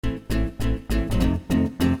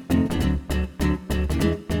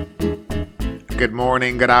good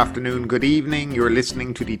morning, good afternoon, good evening. You're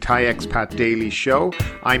listening to the Thai Expat Daily Show.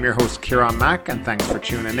 I'm your host Kieran Mack and thanks for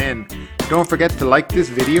tuning in. Don't forget to like this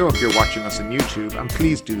video if you're watching us on YouTube and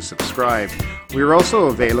please do subscribe. We're also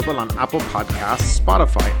available on Apple Podcasts,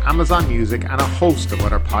 Spotify, Amazon Music and a host of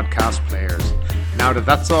other podcast players. Now that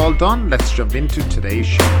that's all done, let's jump into today's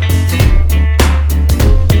show.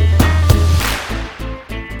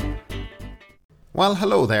 Well,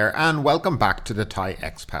 hello there and welcome back to the Thai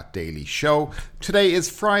Expat Daily Show. Today is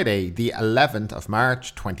Friday, the 11th of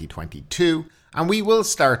March 2022, and we will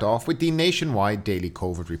start off with the nationwide daily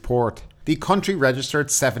COVID report. The country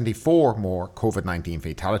registered 74 more COVID-19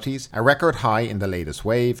 fatalities, a record high in the latest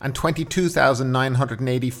wave, and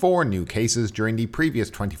 22,984 new cases during the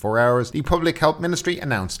previous 24 hours, the Public Health Ministry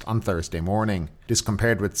announced on Thursday morning. This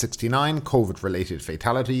compared with 69 COVID-related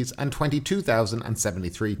fatalities and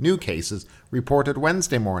 22,073 new cases reported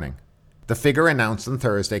Wednesday morning. The figure announced on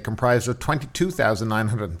Thursday comprised of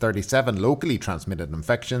 22,937 locally transmitted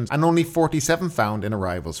infections and only 47 found in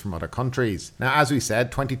arrivals from other countries. Now, as we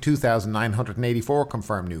said, 22,984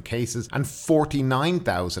 confirmed new cases and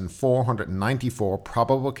 49,494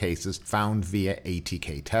 probable cases found via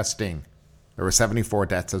ATK testing. There were 74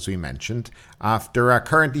 deaths, as we mentioned. There are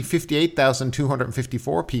currently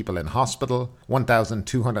 58,254 people in hospital,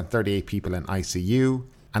 1,238 people in ICU,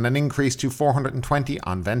 and an increase to 420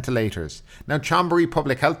 on ventilators. Now, Chonburi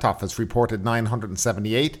Public Health Office reported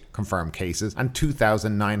 978 confirmed cases and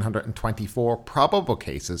 2,924 probable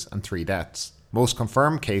cases and 3 deaths. Most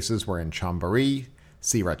confirmed cases were in Chonburi,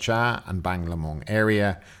 Sriracha and Banglamung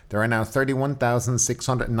area. There are now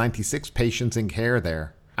 31,696 patients in care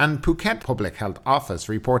there. And Phuket Public Health Office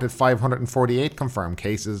reported 548 confirmed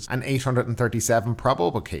cases and 837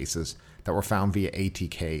 probable cases that were found via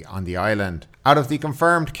ATK on the island. Out of the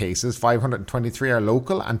confirmed cases, 523 are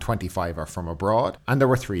local and 25 are from abroad, and there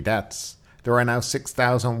were 3 deaths. There are now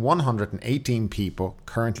 6,118 people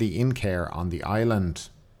currently in care on the island.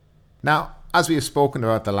 Now, as we have spoken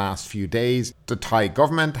about the last few days, the Thai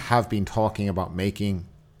government have been talking about making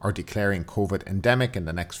or declaring COVID endemic in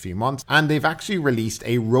the next few months, and they've actually released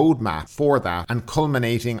a roadmap for that and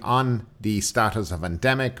culminating on the status of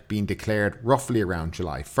endemic being declared roughly around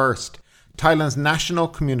July 1st. Thailand's National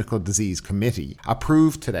Communicable Disease Committee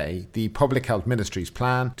approved today the Public Health Ministry's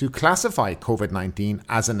plan to classify COVID-19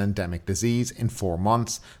 as an endemic disease in 4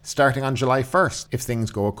 months, starting on July 1st, if things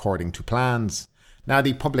go according to plans. Now,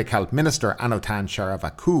 the Public Health Minister, Anutin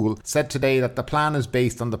Charnvirakul, said today that the plan is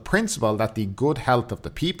based on the principle that the good health of the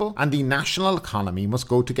people and the national economy must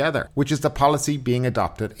go together, which is the policy being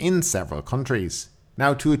adopted in several countries.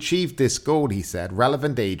 Now, to achieve this goal, he said,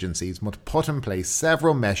 relevant agencies must put in place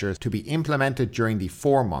several measures to be implemented during the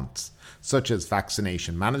 4 months, such as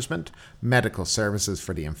vaccination management, medical services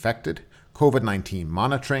for the infected, COVID-19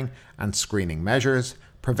 monitoring and screening measures,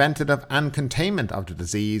 preventative and containment of the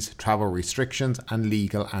disease, travel restrictions, and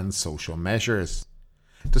legal and social measures.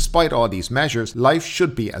 Despite all these measures, life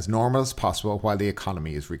should be as normal as possible while the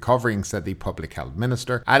economy is recovering, said the Public Health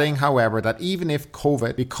Minister, adding, however, that even if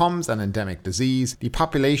COVID becomes an endemic disease, the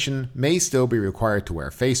population may still be required to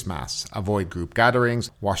wear face masks, avoid group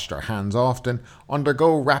gatherings, wash their hands often,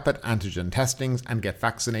 undergo rapid antigen testings, and get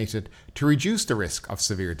vaccinated to reduce the risk of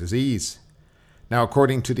severe disease. Now,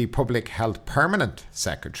 according to the Public Health Permanent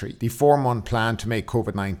Secretary, the 4-month plan to make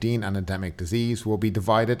COVID-19 an endemic disease will be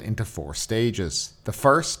divided into 4 stages. The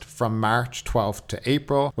first, from March 12th to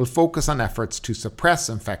April, will focus on efforts to suppress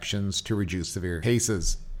infections to reduce severe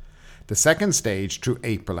cases. The second stage, through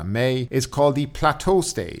April and May, is called the plateau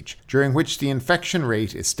stage, during which the infection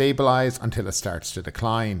rate is stabilised until it starts to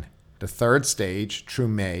decline. The third stage, through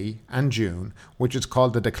May and June, which is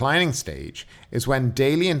called the declining stage, is when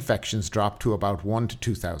daily infections drop to about 1 to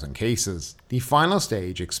 2,000 cases. The final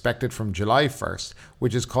stage, expected from July 1st,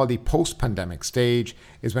 which is called the post-pandemic stage,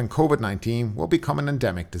 is when COVID-19 will become an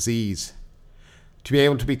endemic disease. To be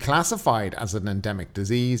able to be classified as an endemic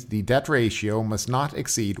disease, the death ratio must not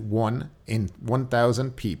exceed 1 in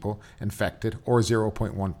 1,000 people infected or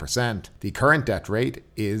 0.1%. The current death rate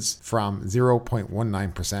is from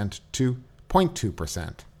 0.19% to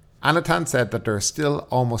 0.2%. Anutin said that there are still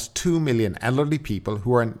almost 2 million elderly people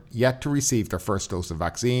who are yet to receive their first dose of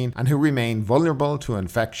vaccine and who remain vulnerable to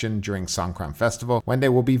infection during Songkran Festival when they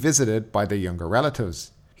will be visited by their younger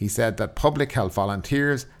relatives. He said that public health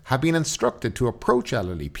volunteers have been instructed to approach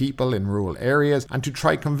elderly people in rural areas and to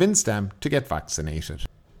try convince them to get vaccinated.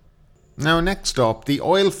 Now, next up, the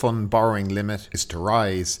oil fund borrowing limit is to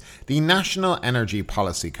rise. The National Energy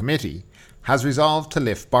Policy Committee has resolved to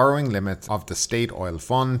lift borrowing limits of the State Oil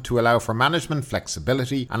Fund to allow for management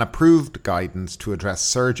flexibility and approved guidance to address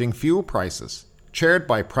surging fuel prices. Chaired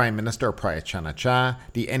by Prime Minister Prayut Chan-o-cha,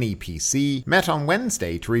 the NEPC met on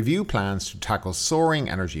Wednesday to review plans to tackle soaring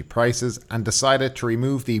energy prices and decided to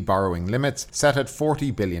remove the borrowing limits set at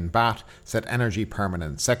 40 billion baht, said Energy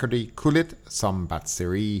Permanent Secretary Kulit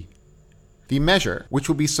Sombatsiri. The measure, which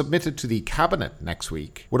will be submitted to the Cabinet next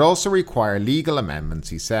week, would also require legal amendments,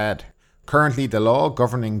 he said. Currently, the law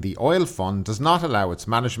governing the oil fund does not allow its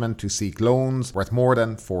management to seek loans worth more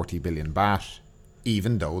than 40 billion baht.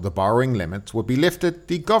 Even though the borrowing limits would be lifted,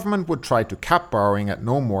 the government would try to cap borrowing at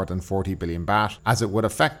no more than 40 billion baht, as it would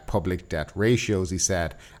affect public debt ratios, he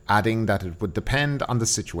said, adding that it would depend on the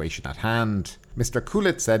situation at hand. Mr.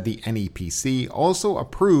 Kulit said the NEPC also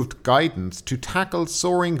approved guidance to tackle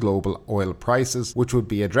soaring global oil prices, which would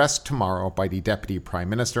be addressed tomorrow by the Deputy Prime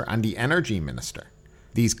Minister and the Energy Minister.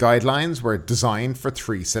 These guidelines were designed for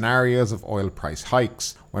 3 scenarios of oil price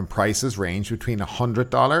hikes, when prices range between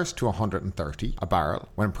 $100 to $130 a barrel,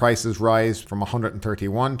 when prices rise from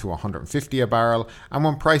 $131 to $150 a barrel, and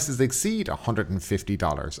when prices exceed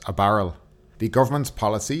 $150 a barrel. The government's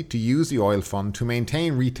policy to use the oil fund to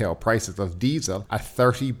maintain retail prices of diesel at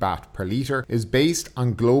 30 baht per litre is based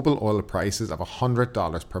on global oil prices of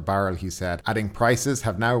 $100 per barrel, he said, adding prices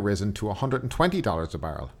have now risen to $120 a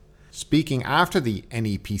barrel. Speaking after the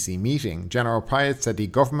NEPC meeting, General Prayut said the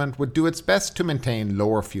government would do its best to maintain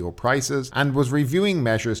lower fuel prices and was reviewing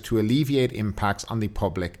measures to alleviate impacts on the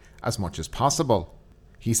public as much as possible.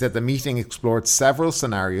 He said the meeting explored several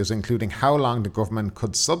scenarios, including how long the government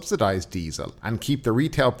could subsidise diesel and keep the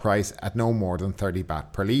retail price at no more than 30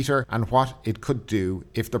 baht per litre, and what it could do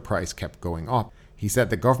if the price kept going up. He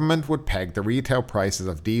said the government would peg the retail prices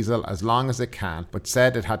of diesel as long as it can, but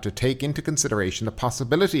said it had to take into consideration the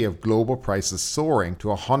possibility of global prices soaring to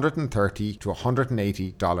 $130 to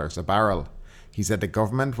 $180 a barrel. He said the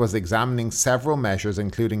government was examining several measures,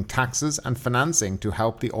 including taxes and financing, to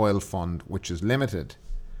help the oil fund, which is limited.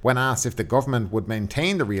 When asked if the government would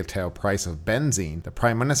maintain the retail price of benzene, the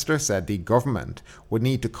Prime Minister said the government would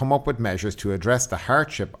need to come up with measures to address the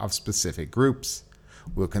hardship of specific groups.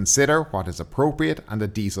 We'll consider what is appropriate, and the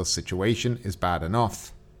diesel situation is bad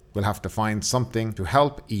enough. We'll have to find something to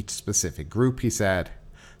help each specific group, he said.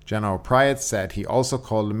 General Prayut said he also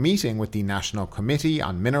called a meeting with the National Committee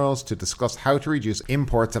on Minerals to discuss how to reduce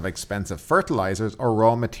imports of expensive fertilizers or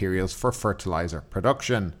raw materials for fertilizer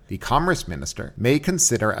production. The Commerce Minister may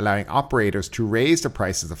consider allowing operators to raise the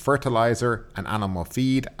prices of fertilizer and animal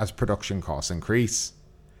feed as production costs increase.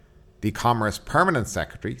 The Commerce Permanent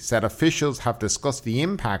Secretary said officials have discussed the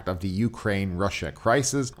impact of the Ukraine-Russia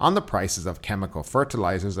crisis on the prices of chemical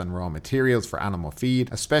fertilizers and raw materials for animal feed,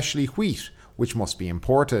 especially wheat, which must be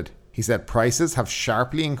imported. He said prices have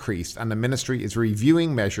sharply increased and the ministry is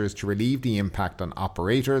reviewing measures to relieve the impact on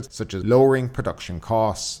operators, such as lowering production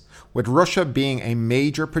costs. With Russia being a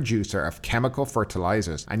major producer of chemical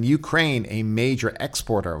fertilizers and Ukraine a major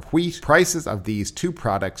exporter of wheat, prices of these 2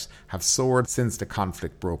 products have soared since the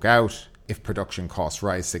conflict broke out. If production costs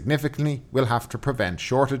rise significantly, we'll have to prevent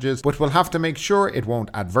shortages, but we'll have to make sure it won't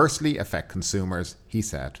adversely affect consumers, he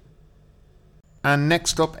said. And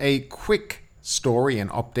next up, a quick story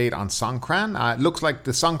and update on Songkran. It looks like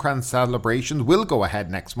the Songkran celebrations will go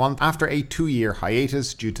ahead next month after a 2-year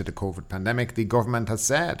hiatus due to the COVID pandemic, the government has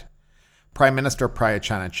said. Prime Minister Prayut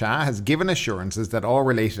Chan-o-cha has given assurances that all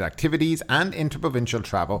related activities and interprovincial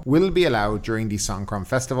travel will be allowed during the Songkran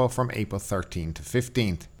festival from April 13 to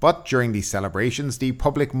 15th. But during these celebrations, the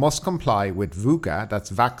public must comply with VUCA,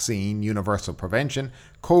 that's Vaccine Universal Prevention,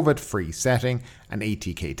 COVID-free setting, and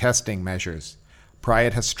ATK testing measures.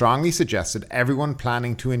 Prayut has strongly suggested everyone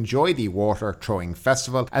planning to enjoy the water throwing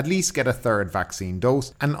festival at least get a 3rd vaccine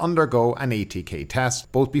dose and undergo an ATK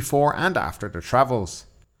test both before and after their travels.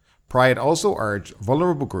 Prayut also urged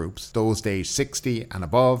vulnerable groups, those aged 60 and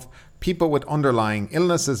above, people with underlying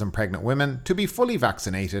illnesses and pregnant women, to be fully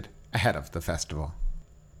vaccinated ahead of the festival.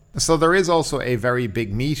 So there is also a very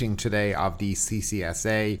big meeting today of the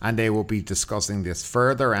CCSA, and they will be discussing this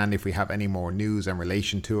further, and if we have any more news in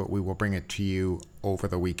relation to it, we will bring it to you over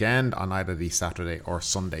the weekend on either the Saturday or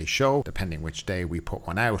Sunday show, depending which day we put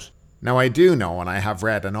one out. Now I do know, and I have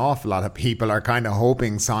read an awful lot of people are kind of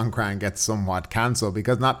hoping Songkran gets somewhat cancelled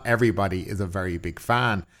because not everybody is a very big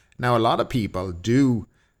fan. Now a lot of people do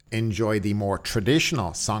enjoy the more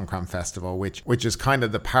traditional Songkran festival, which is kind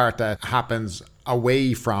of the part that happens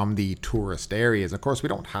away from the tourist areas. Of course, we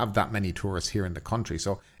don't have that many tourists here in the country,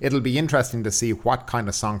 so it'll be interesting to see what kind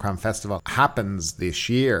of Songkran festival happens this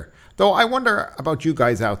year. Though I wonder about you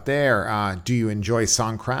guys out there, do you enjoy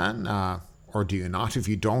Songkran? Or do you not? If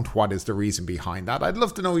you don't, what is the reason behind that? I'd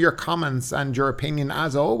love to know your comments and your opinion,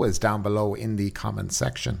 as always, down below in the comments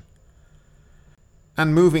section.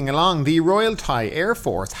 And moving along, the Royal Thai Air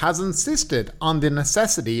Force has insisted on the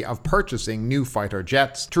necessity of purchasing new fighter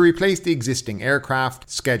jets to replace the existing aircraft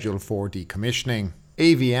scheduled for decommissioning.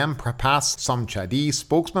 AVM Prapas Somchadi,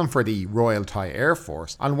 spokesman for the Royal Thai Air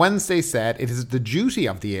Force, on Wednesday said it is the duty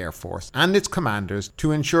of the Air Force and its commanders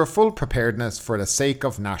to ensure full preparedness for the sake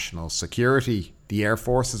of national security. The Air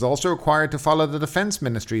Force is also required to follow the Defence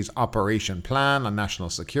Ministry's Operation Plan on National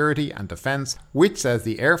Security and Defence, which says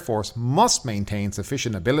the Air Force must maintain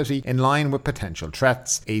sufficient ability in line with potential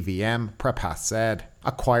threats, AVM Prapas said.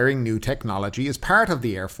 Acquiring new technology is part of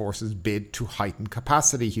the Air Force's bid to heighten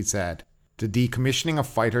capacity, he said. The decommissioning of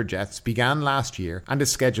fighter jets began last year and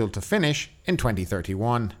is scheduled to finish in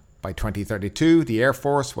 2031. By 2032, the Air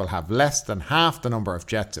Force will have less than half the number of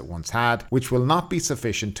jets it once had, which will not be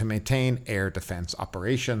sufficient to maintain air defence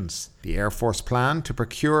operations. The Air Force plan to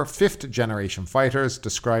procure fifth-generation fighters,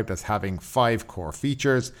 described as having 5 core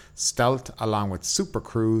features: stealth, along with super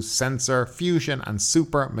cruise, sensor, fusion and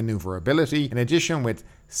super manoeuvrability, in addition with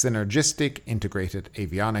synergistic integrated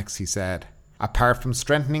avionics, he said. Apart from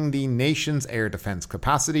strengthening the nation's air defence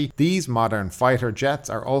capacity, these modern fighter jets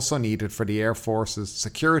are also needed for the Air Force's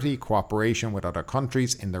security cooperation with other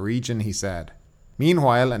countries in the region, he said.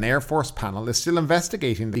 Meanwhile, an Air Force panel is still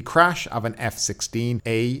investigating the crash of an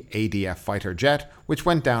F-16A ADF fighter jet, which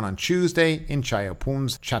went down on Tuesday in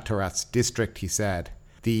Chaiyaphum's Chaturats district, he said.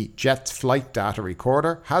 The jet's flight data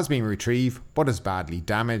recorder has been retrieved but is badly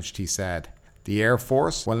damaged, he said. The Air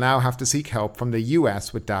Force will now have to seek help from the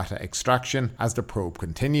US with data extraction as the probe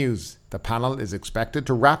continues. The panel is expected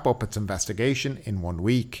to wrap up its investigation in 1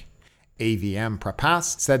 week. AVM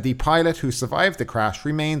Prapas said the pilot who survived the crash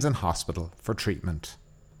remains in hospital for treatment.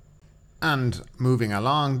 And moving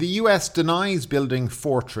along, the US denies building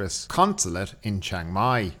fortress consulate in Chiang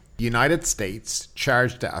Mai. The United States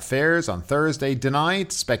Charge d'Affaires on Thursday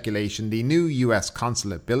denied speculation the new US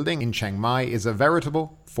consulate building in Chiang Mai is a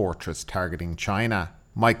veritable fortress targeting China.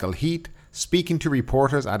 Michael Heath, speaking to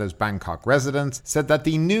reporters at his Bangkok residence, said that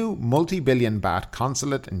the new multi-billion baht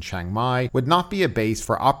consulate in Chiang Mai would not be a base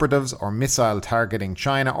for operatives or missile targeting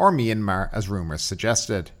China or Myanmar as rumours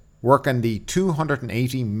suggested. Work on the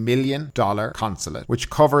 $280 million consulate,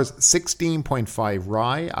 which covers 16.5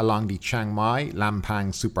 rai along the Chiang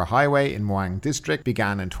Mai-Lampang superhighway in Muang district,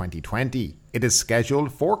 began in 2020. It is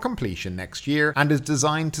scheduled for completion next year and is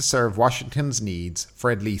designed to serve Washington's needs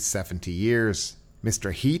for at least 70 years.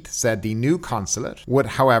 Mr. Heath said the new consulate would,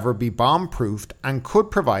 however, be bomb-proofed and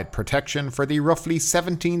could provide protection for the roughly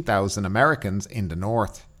 17,000 Americans in the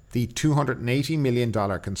north. The $280 million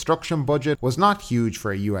construction budget was not huge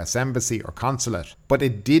for a US embassy or consulate, but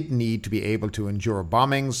it did need to be able to endure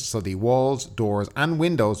bombings, so the walls, doors and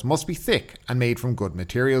windows must be thick and made from good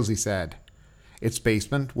materials, he said. Its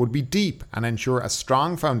basement would be deep and ensure a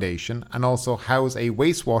strong foundation and also house a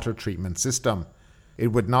wastewater treatment system. It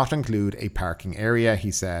would not include a parking area,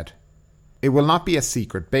 he said. It will not be a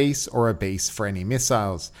secret base or a base for any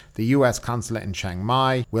missiles. The US consulate in Chiang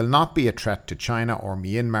Mai will not be a threat to China or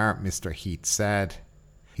Myanmar, Mr. Heath said.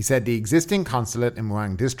 He said the existing consulate in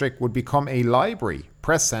Muang district would become a library,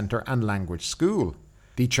 press centre and language school.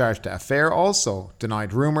 The Charge d'Affaires also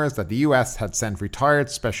denied rumours that the US had sent retired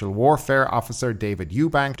Special Warfare Officer David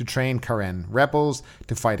Eubank to train Karen rebels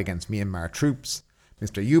to fight against Myanmar troops.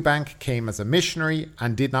 Mr. Eubank came as a missionary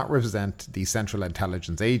and did not represent the Central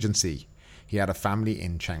Intelligence Agency. He had a family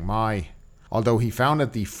in Chiang Mai. Although he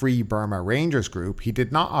founded the Free Burma Rangers group, he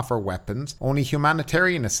did not offer weapons, only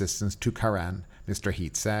humanitarian assistance to Karen, Mr.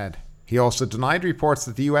 Heath said. He also denied reports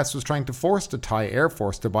that the US was trying to force the Thai Air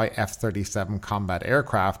Force to buy F-37 combat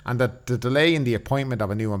aircraft and that the delay in the appointment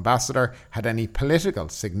of a new ambassador had any political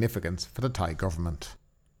significance for the Thai government.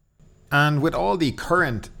 And with all the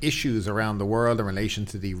current issues around the world in relation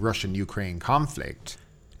to the Russian-Ukraine conflict,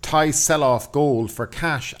 Thais sell off gold for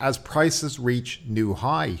cash as prices reach new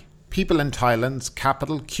high. People in Thailand's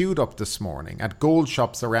capital queued up this morning at gold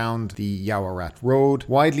shops around the Yaowarat Road,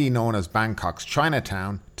 widely known as Bangkok's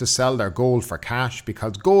Chinatown, to sell their gold for cash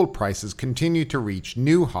because gold prices continue to reach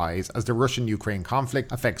new highs as the Russian-Ukraine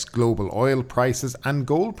conflict affects global oil prices and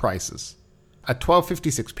gold prices. At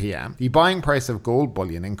 12:56 p.m, the buying price of gold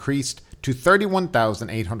bullion increased to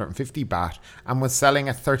 31,850 baht and was selling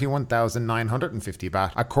at 31,950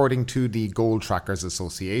 baht, according to the Gold Trackers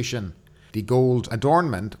Association. The gold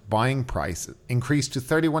adornment buying price increased to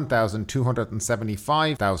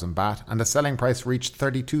 31,275 baht and the selling price reached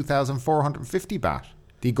 32,450 baht.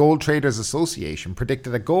 The Gold Traders Association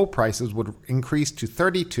predicted that gold prices would increase to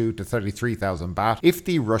 32,000 to 33,000 baht if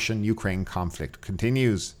the Russian-Ukraine conflict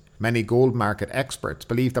continues. Many gold market experts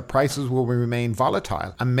believe that prices will remain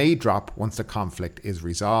volatile and may drop once the conflict is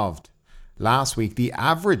resolved. Last week, the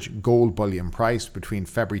average gold bullion price between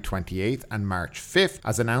February 28th and March 5th,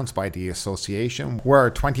 as announced by the association, were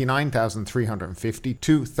 29,350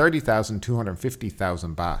 to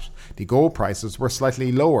 30,250,000 baht. The gold prices were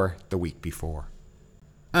slightly lower the week before.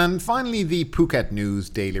 And finally, the Phuket News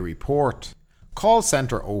Daily Report. Call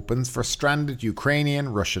center opens for stranded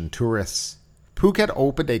Ukrainian-Russian tourists. Phuket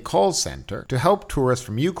opened a call center to help tourists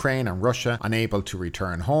from Ukraine and Russia unable to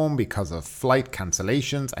return home because of flight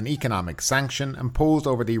cancellations and economic sanction imposed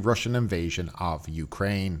over the Russian invasion of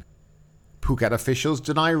Ukraine. Phuket officials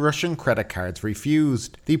deny Russian credit cards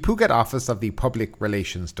refused. The Phuket office of the Public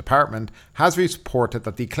Relations Department has reported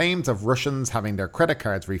that the claims of Russians having their credit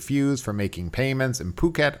cards refused for making payments in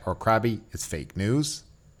Phuket or Krabi is fake news.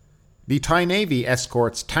 The Thai Navy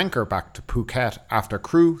escorts tanker back to Phuket after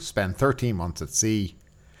crew spent 13 months at sea.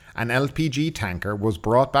 An LPG tanker was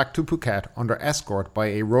brought back to Phuket under escort by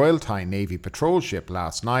a Royal Thai Navy patrol ship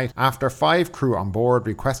last night after 5 crew on board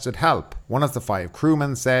requested help. One of the 5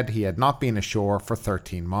 crewmen said he had not been ashore for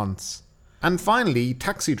 13 months. And finally,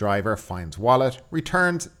 taxi driver finds wallet,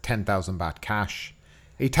 returns 10,000 baht cash.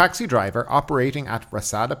 A taxi driver operating at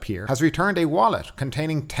Rasada Pier has returned a wallet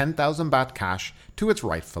containing 10,000 baht cash to its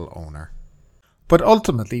rightful owner. But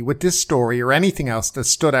ultimately, with this story or anything else that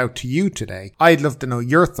stood out to you today, I'd love to know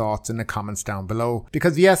your thoughts in the comments down below.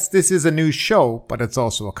 Because yes, this is a news show, but it's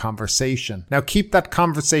also a conversation. Now keep that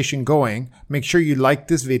conversation going. Make sure you like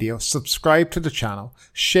this video, subscribe to the channel,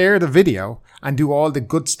 share the video, and do all the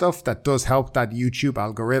good stuff that does help that YouTube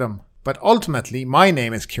algorithm. But ultimately, my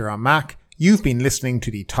name is Kieran Mack. You've been listening to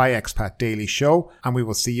the Thai Expat Daily Show, and we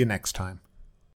will see you next time.